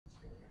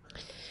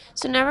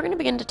So now we're going to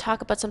begin to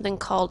talk about something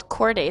called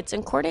chordates.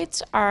 And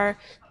chordates are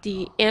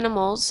the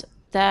animals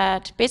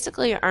that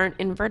basically aren't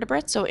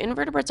invertebrates. So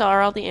invertebrates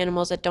are all the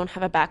animals that don't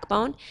have a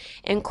backbone,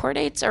 and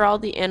chordates are all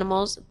the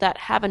animals that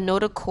have a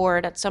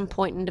notochord at some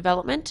point in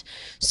development.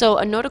 So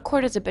a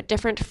notochord is a bit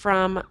different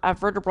from a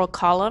vertebral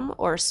column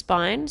or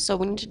spine. So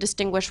we need to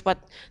distinguish what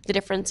the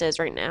difference is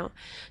right now.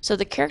 So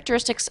the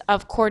characteristics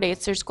of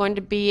chordates, there's going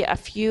to be a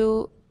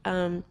few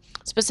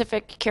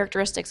specific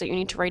characteristics that you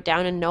need to write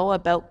down and know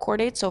about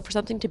chordates. So for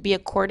something to be a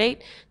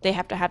chordate, they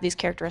have to have these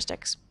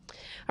characteristics.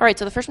 All right,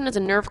 so the first one is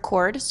a nerve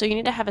cord. So you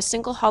need to have a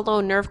single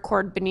hollow nerve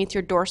cord beneath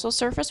your dorsal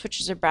surface, which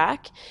is your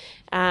back.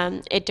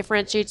 It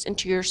differentiates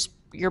into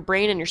your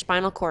brain and your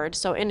spinal cord.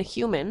 So in a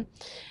human,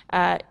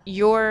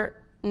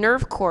 your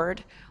nerve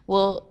cord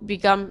will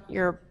become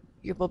your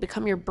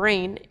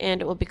brain,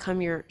 and it will become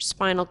your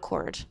spinal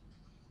cord.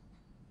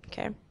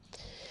 Okay.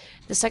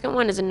 The second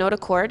one is a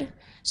notochord.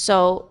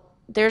 So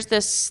there's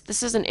this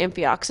is an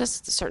amphioxus,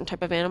 it's a certain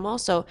type of animal.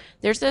 So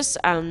there's this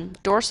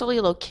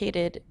dorsally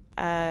located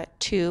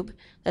tube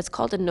that's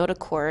called a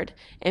notochord,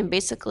 and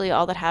basically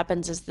all that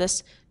happens is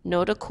this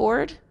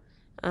notochord,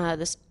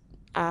 this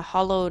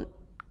hollow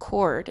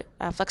cord,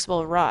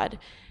 flexible rod,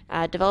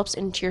 develops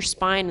into your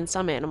spine in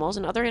some animals.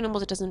 In other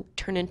animals, it doesn't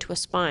turn into a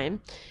spine.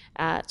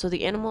 So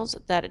the animals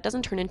that it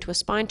doesn't turn into a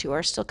spine to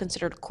are still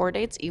considered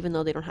chordates, even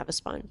though they don't have a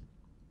spine.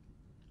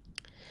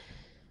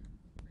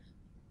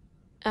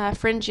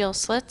 Pharyngeal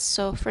slits.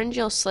 So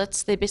pharyngeal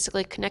slits, they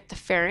basically connect the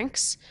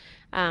pharynx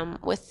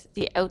with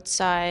the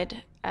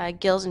outside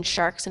gills in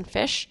sharks and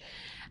fish,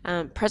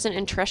 present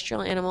in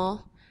terrestrial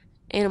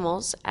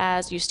animals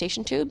as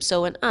eustachian tubes.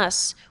 So in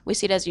us, we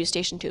see it as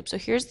eustachian tube. So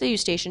here's the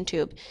eustachian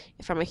tube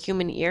from a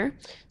human ear.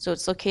 So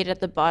it's located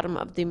at the bottom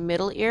of the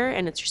middle ear,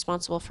 and it's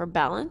responsible for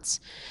balance.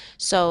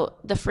 So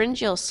the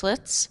pharyngeal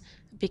slits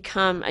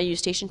become a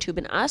eustachian tube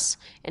in us,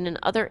 and in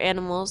other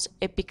animals,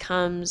 it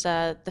becomes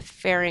the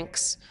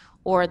pharynx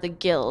or the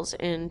gills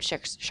in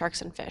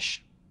sharks and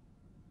fish.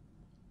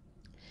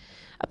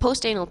 A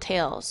postanal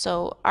tail.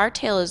 So our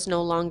tail is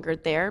no longer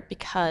there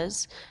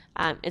because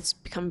it's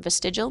become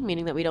vestigial,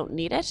 meaning that we don't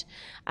need it.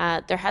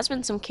 There has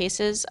been some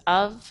cases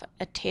of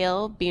a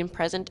tail being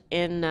present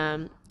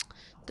in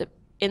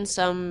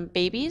some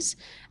babies.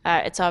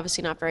 It's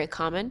obviously not very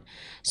common.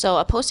 So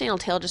a postanal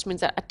tail just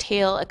means that a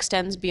tail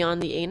extends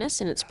beyond the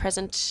anus and it's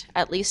present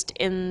at least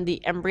in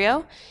the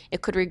embryo.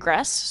 It could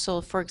regress.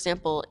 So for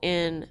example,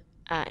 in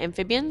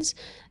amphibians,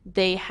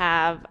 they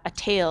have a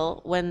tail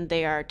when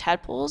they are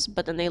tadpoles,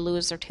 but then they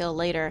lose their tail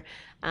later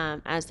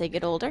as they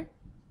get older.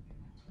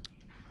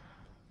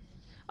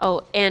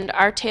 Oh, and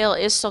our tail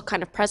is still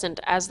kind of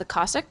present as the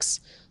coccyx.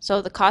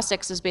 So the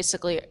coccyx is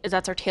basically,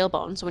 that's our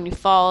tailbone. So when you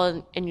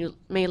fall and you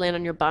may land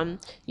on your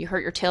bum, you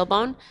hurt your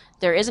tailbone.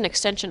 There is an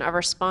extension of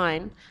our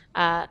spine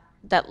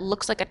that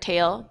looks like a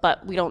tail,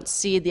 but we don't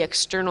see the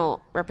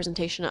external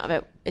representation of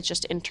it. It's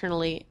just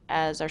internally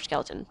as our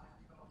skeleton.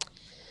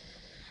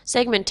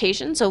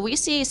 Segmentation. So we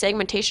see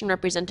segmentation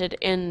represented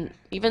in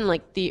even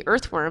like the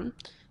earthworm.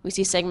 We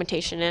see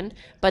segmentation in,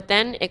 but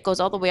then it goes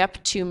all the way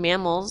up to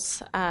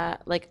mammals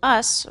like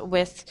us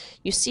with,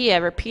 you see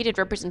a repeated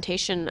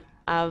representation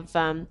of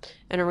an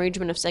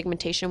arrangement of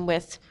segmentation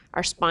with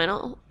our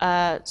spinal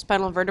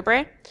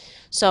vertebrae.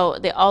 So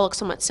they all look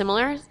somewhat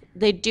similar.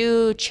 They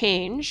do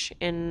change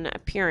in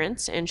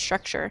appearance and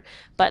structure,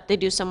 but they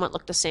do somewhat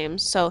look the same.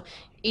 So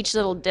each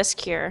little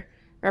disc here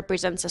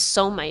represents a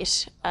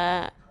somite,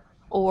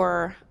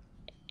 or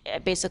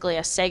basically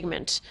a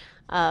segment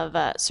of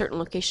a certain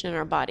location in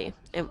our body.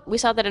 And we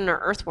saw that in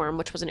our earthworm,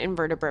 which was an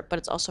invertebrate, but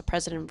it's also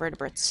present in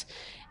vertebrates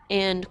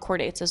and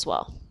chordates as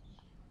well.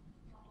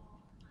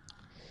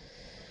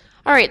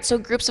 All right, so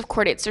groups of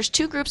chordates. There's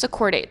two groups of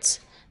chordates.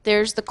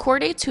 There's the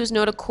chordates whose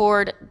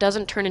notochord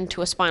doesn't turn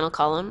into a spinal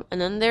column,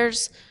 and then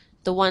there's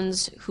the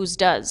ones whose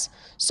does.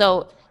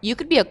 So you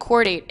could be a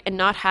chordate and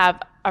not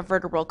have a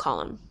vertebral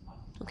column.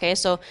 Okay,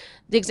 so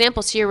the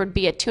examples here would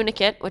be a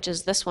tunicate, which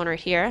is this one right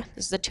here.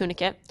 This is the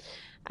tunicate.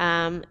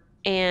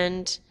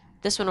 And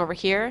this one over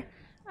here,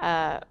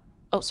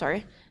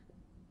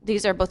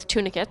 these are both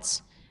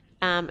tunicates.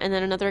 And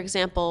then another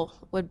example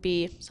would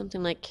be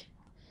something like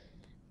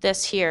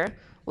this here,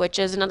 which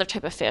is another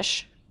type of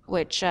fish,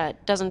 which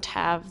doesn't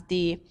have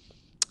the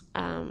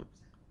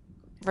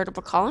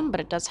vertebral column, but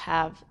it does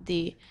have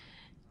the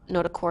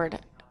notochord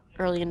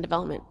early in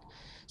development.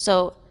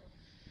 So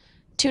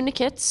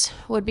tunicates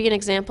would be an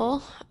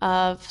example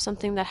of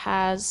something that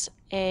has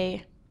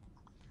a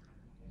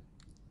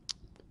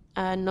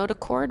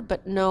notochord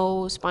but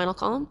no spinal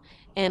column,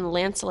 and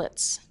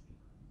lancelets,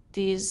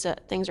 these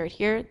things right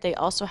here, they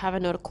also have a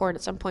notochord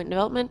at some point in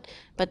development,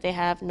 but they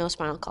have no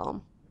spinal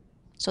column.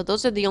 So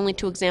those are the only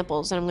two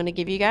examples that I'm going to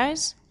give you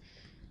guys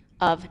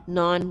of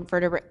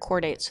non-vertebrate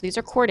chordates. So these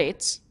are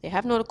chordates, they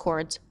have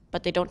notochords,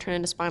 but they don't turn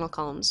into spinal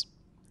columns.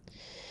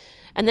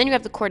 And then you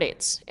have the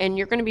chordates, and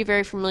you're going to be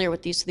very familiar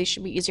with these, so these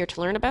should be easier to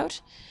learn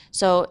about.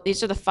 So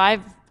these are the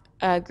five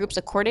groups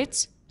of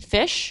chordates: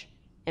 fish,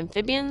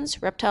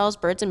 amphibians, reptiles,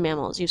 birds, and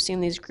mammals. You've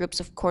seen these groups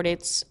of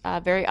chordates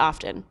very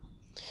often.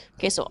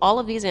 Okay, so all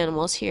of these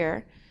animals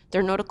here,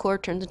 their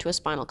notochord turns into a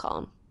spinal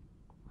column.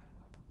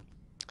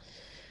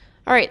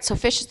 All right, so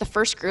fish is the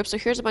first group. So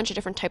here's a bunch of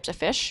different types of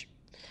fish.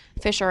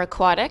 Fish are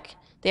aquatic.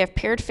 They have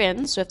paired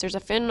fins. So if there's a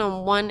fin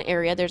on one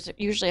area, there's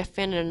usually a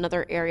fin in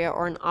another area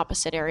or an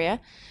opposite area.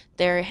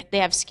 They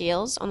have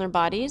scales on their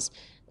bodies.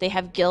 They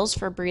have gills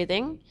for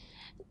breathing.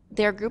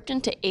 They're grouped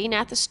into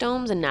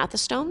anathostomes and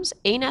gnathostomes.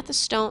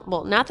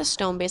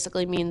 Gnathostome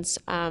basically means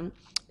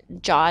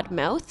jawed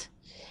mouth.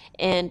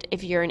 And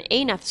if you're an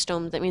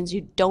anathostome, that means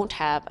you don't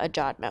have a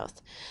jawed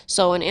mouth.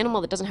 So an animal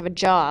that doesn't have a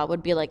jaw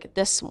would be like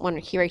this one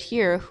here, right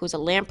here, who's a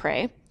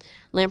lamprey.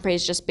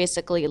 Lampreys just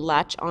basically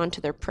latch onto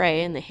their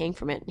prey and they hang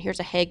from it. And here's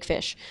a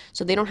hagfish.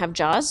 So they don't have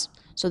jaws,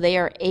 so they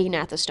are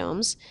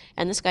anathostomes.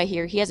 And this guy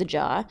here, he has a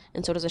jaw,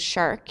 and so does a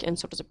shark, and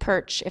so does a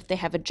perch. If they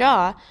have a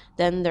jaw,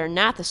 then they're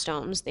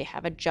gnathostomes. They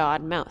have a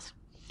jawed mouth.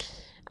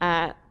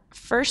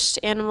 First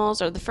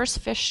animals, or the first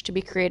fish to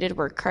be created,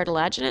 were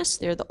cartilaginous.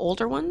 They're the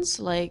older ones,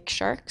 like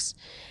sharks.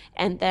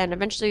 And then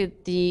eventually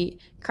the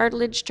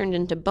cartilage turned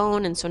into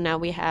bone, and so now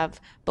we have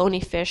bony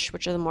fish,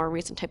 which are the more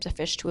recent types of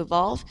fish to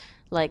evolve,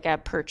 like a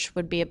perch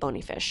would be a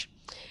bony fish.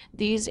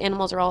 These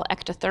animals are all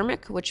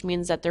ectothermic, which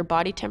means that their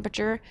body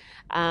temperature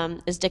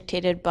is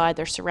dictated by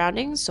their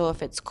surroundings. So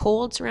if it's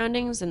cold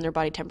surroundings, then their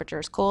body temperature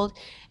is cold.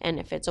 And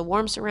if it's a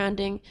warm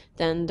surrounding,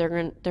 then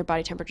their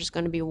body temperature is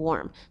going to be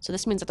warm. So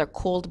this means that they're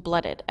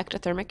cold-blooded.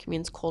 Ectothermic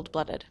means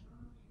cold-blooded.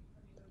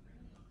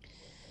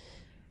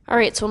 All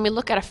right, so when we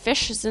look at a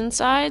fish's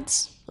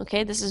insides,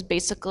 okay, this is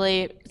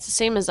basically, it's the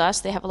same as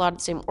us. They have a lot of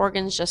the same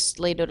organs, just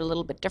laid out a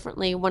little bit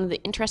differently. One of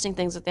the interesting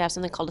things that they have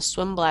something called a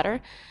swim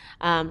bladder,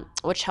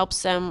 which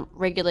helps them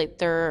regulate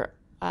their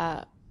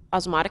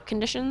osmotic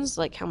conditions,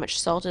 like how much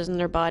salt is in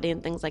their body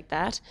and things like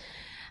that.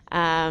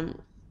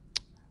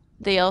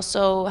 They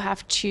also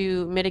have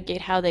to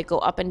mitigate how they go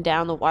up and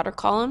down the water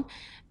column,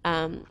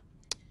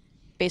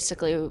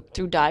 basically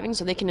through diving,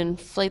 so they can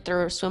inflate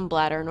their swim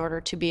bladder in order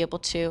to be able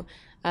to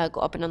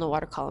go up and down the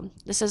water column.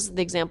 This is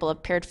the example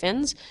of paired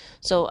fins.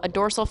 So a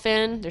dorsal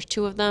fin, there's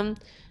two of them.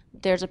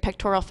 There's a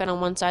pectoral fin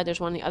on one side, there's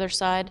one on the other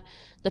side.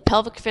 The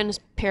pelvic fin is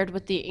paired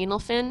with the anal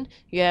fin.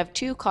 You have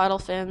two caudal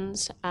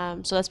fins,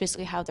 so that's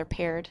basically how they're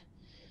paired.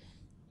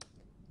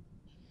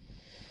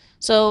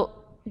 So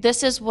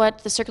this is what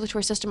the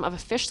circulatory system of a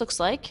fish looks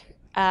like.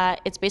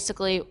 It's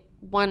basically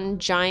one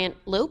giant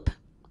loop.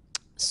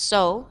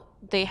 So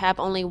they have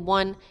only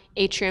one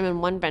atrium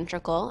and one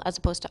ventricle, as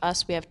opposed to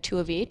us, we have two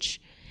of each.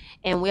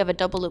 And we have a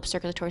double loop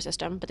circulatory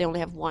system, but they only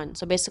have one.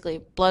 So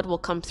basically, blood will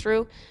come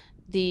through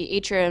the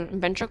atrium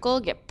and ventricle,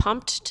 get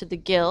pumped to the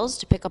gills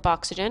to pick up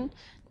oxygen,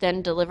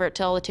 then deliver it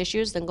to all the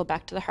tissues, then go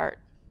back to the heart.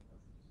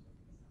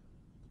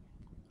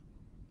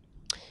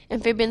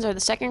 Amphibians are the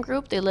second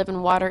group. They live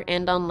in water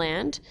and on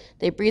land.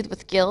 They breathe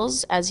with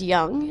gills as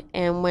young,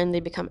 and when they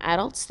become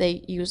adults,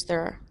 they use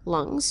their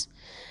lungs.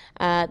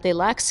 They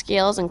lack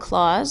scales and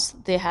claws.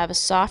 They have a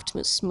soft,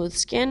 smooth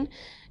skin.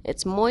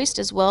 It's moist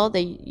as well.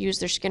 They use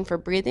their skin for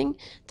breathing.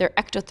 They're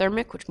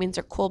ectothermic, which means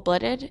they're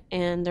cold-blooded,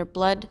 and their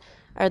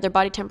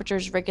body temperature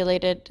is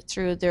regulated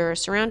through their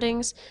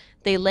surroundings.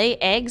 They lay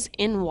eggs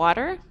in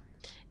water,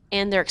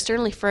 and they're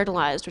externally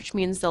fertilized, which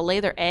means they'll lay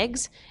their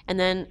eggs, and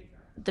then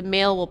the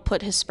male will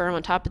put his sperm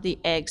on top of the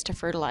eggs to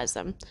fertilize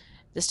them.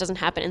 This doesn't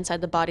happen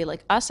inside the body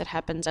like us. It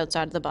happens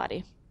outside of the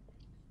body.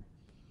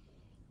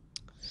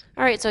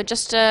 All right, so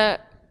just a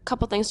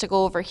couple things to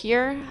go over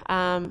here.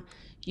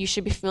 You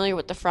should be familiar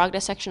with the frog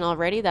dissection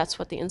already. That's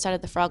what the inside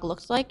of the frog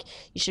looks like.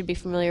 You should be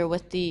familiar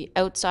with the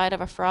outside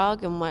of a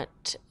frog and what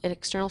its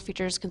external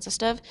features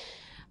consist of.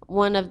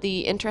 One of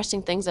the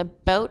interesting things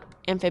about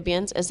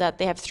amphibians is that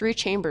they have three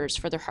chambers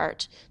for their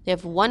heart. They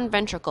have one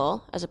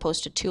ventricle, as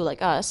opposed to two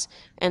like us,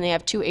 and they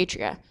have two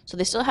atria. So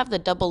they still have the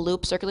double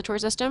loop circulatory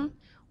system,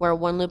 where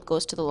one loop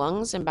goes to the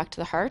lungs and back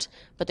to the heart,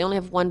 but they only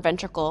have one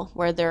ventricle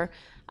where their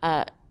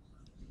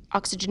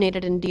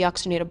oxygenated and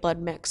deoxygenated blood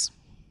mix.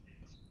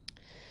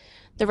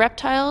 The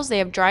reptiles, they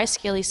have dry,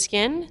 scaly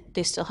skin.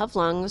 They still have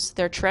lungs.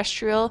 They're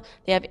terrestrial.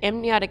 They have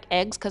amniotic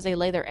eggs because they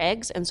lay their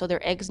eggs, and so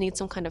their eggs need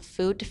some kind of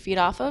food to feed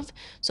off of.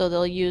 So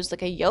they'll use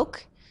like a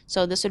yolk.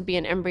 So this would be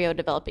an embryo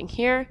developing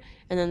here,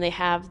 and then they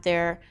have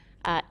their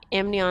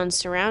amnions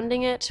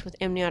surrounding it with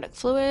amniotic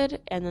fluid,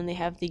 and then they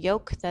have the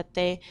yolk that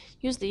they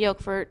use the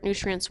yolk for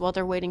nutrients while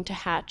they're waiting to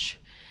hatch.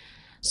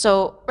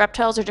 So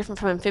reptiles are different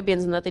from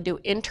amphibians in that they do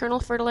internal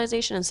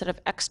fertilization instead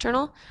of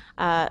external.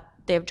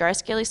 They have dry,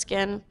 scaly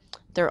skin.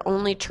 They're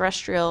only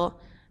terrestrial.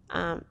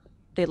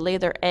 They lay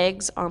their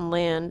eggs on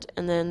land,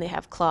 and then they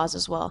have claws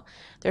as well.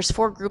 There's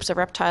 4 groups of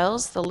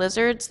reptiles: the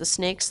lizards, the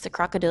snakes, the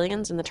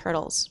crocodilians, and the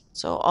turtles.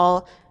 So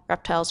all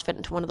reptiles fit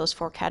into one of those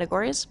 4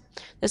 categories.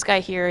 This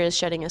guy here is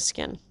shedding his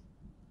skin.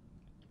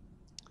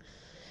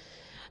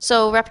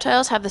 So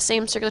reptiles have the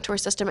same circulatory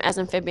system as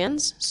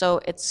amphibians. So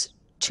it's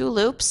 2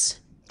 loops,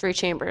 3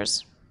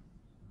 chambers.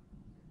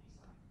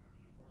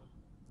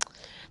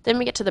 Then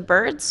we get to the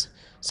birds.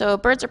 So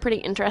birds are pretty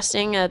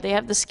interesting. They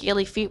have the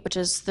scaly feet, which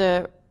is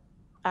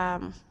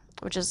kind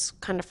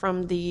of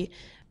from the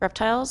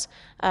reptiles.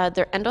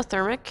 They're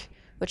endothermic,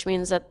 which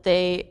means that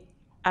they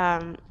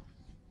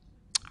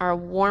are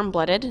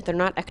warm-blooded. They're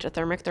not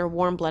ectothermic, they're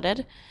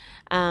warm-blooded.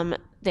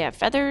 They have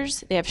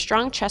feathers, they have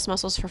strong chest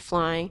muscles for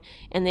flying,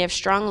 and they have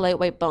strong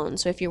lightweight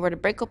bones. So if you were to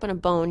break open a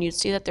bone, you'd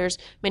see that there's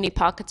many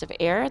pockets of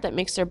air that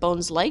makes their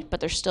bones light, but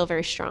they're still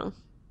very strong.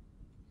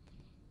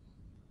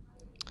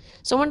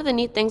 So one of the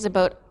neat things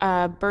about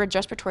a bird's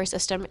respiratory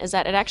system is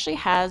that it actually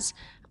has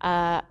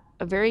a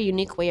very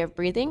unique way of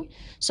breathing.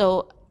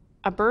 So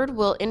a bird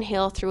will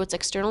inhale through its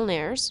external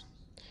nares.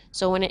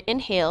 So when it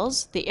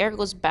inhales, the air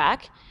goes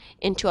back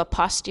into a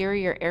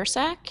posterior air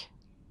sac.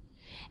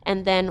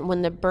 And then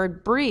when the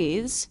bird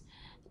breathes,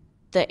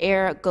 the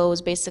air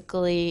goes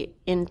basically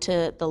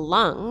into the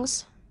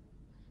lungs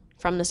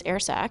from this air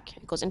sac.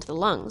 It goes into the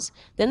lungs.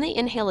 Then they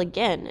inhale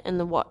again, and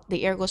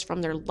the air goes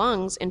from their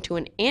lungs into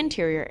an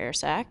anterior air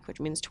sac, which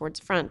means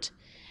towards the front.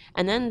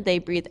 And then they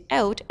breathe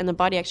out, and the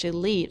body actually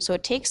leaves. So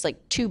it takes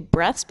like 2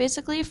 breaths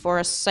basically for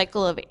a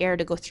cycle of air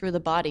to go through the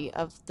body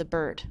of the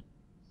bird.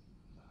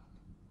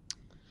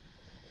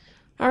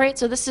 All right,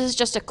 so this is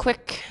just a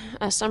quick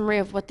summary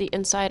of what the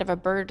inside of a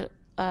bird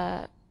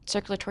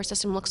circulatory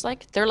system looks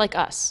like. They're like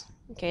us.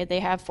 Okay, they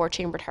have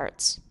 4-chambered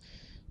hearts.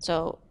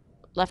 So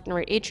left and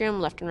right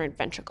atrium, left and right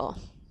ventricle.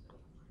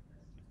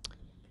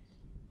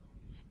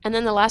 And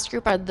then the last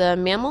group are the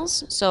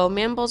mammals. So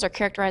mammals are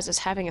characterized as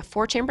having a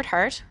 4-chambered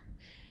heart.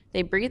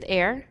 They breathe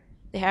air.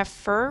 They have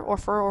fur or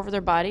fur over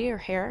their body or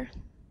hair.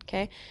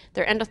 Okay,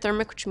 they're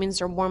endothermic, which means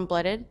they're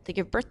warm-blooded. They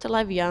give birth to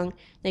live young.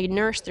 They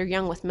nourish their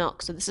young with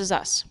milk. So this is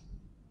us.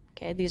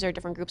 Okay, these are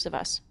different groups of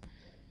us.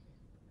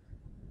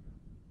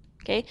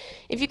 Okay,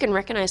 if you can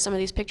recognize some of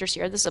these pictures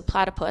here, this is a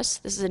platypus,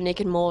 this is a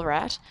naked mole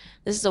rat,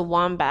 this is a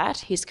wombat,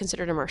 he's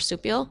considered a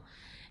marsupial,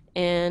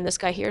 and this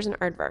guy here is an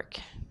aardvark.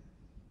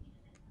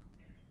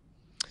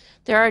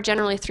 There are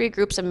generally 3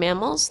 groups of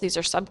mammals. These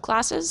are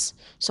subclasses.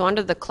 So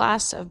under the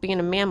class of being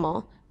a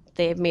mammal,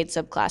 they've made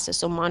subclasses.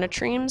 So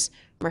monotremes,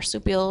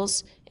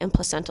 marsupials, and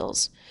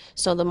placentals.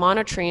 So the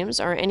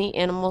monotremes are any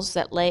animals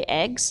that lay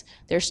eggs.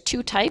 There's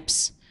 2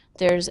 types.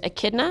 There's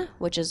echidna,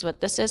 which is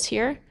what this is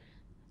here,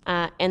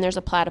 and there's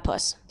a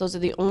platypus. Those are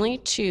the only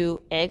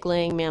 2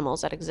 egg-laying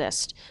mammals that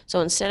exist.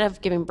 So instead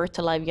of giving birth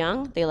to live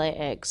young, they lay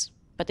eggs,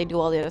 but they do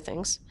all the other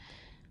things.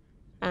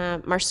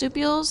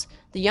 Marsupials,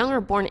 the young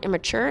are born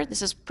immature.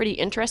 This is pretty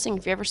interesting.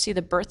 If you ever see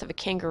the birth of a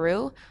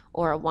kangaroo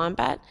or a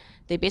wombat,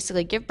 they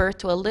basically give birth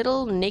to a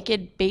little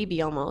naked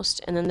baby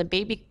almost, and then the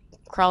baby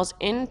crawls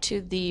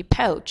into the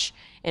pouch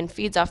and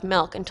feeds off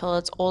milk until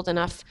it's old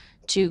enough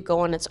to go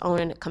on its own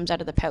and it comes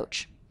out of the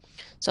pouch.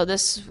 So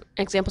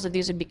examples of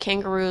these would be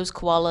kangaroos,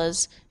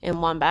 koalas,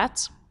 and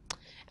wombats.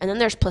 And then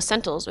there's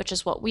placentals, which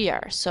is what we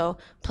are. So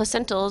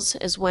placentals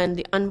is when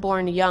the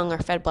unborn young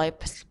are fed by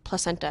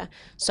placenta.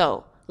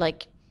 So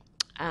like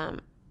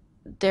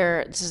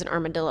this is an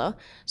armadillo.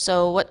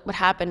 So what would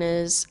happen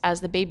is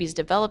as the baby's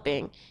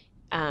developing,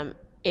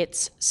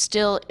 it's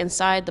still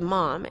inside the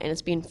mom and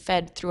it's being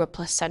fed through a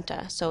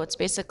placenta. So it's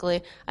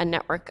basically a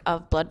network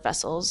of blood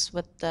vessels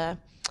with the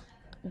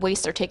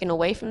wastes are taken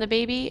away from the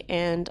baby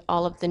and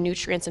all of the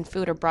nutrients and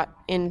food are brought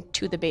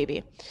into the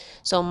baby.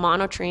 So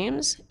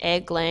monotremes,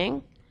 egg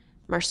laying,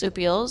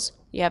 marsupials,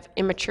 you have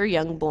immature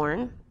young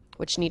born,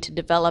 which need to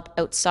develop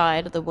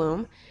outside of the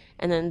womb.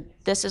 And then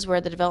this is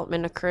where the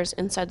development occurs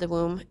inside the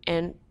womb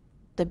and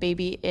the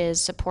baby is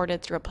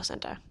supported through a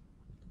placenta.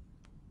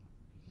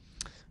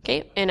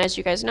 Okay, and as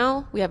you guys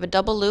know, we have a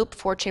double loop,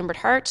 4-chambered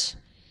heart,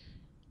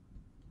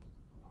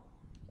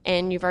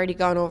 and you've already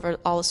gone over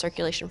all the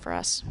circulation for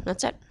us.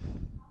 That's it.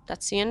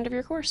 That's the end of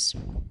your course.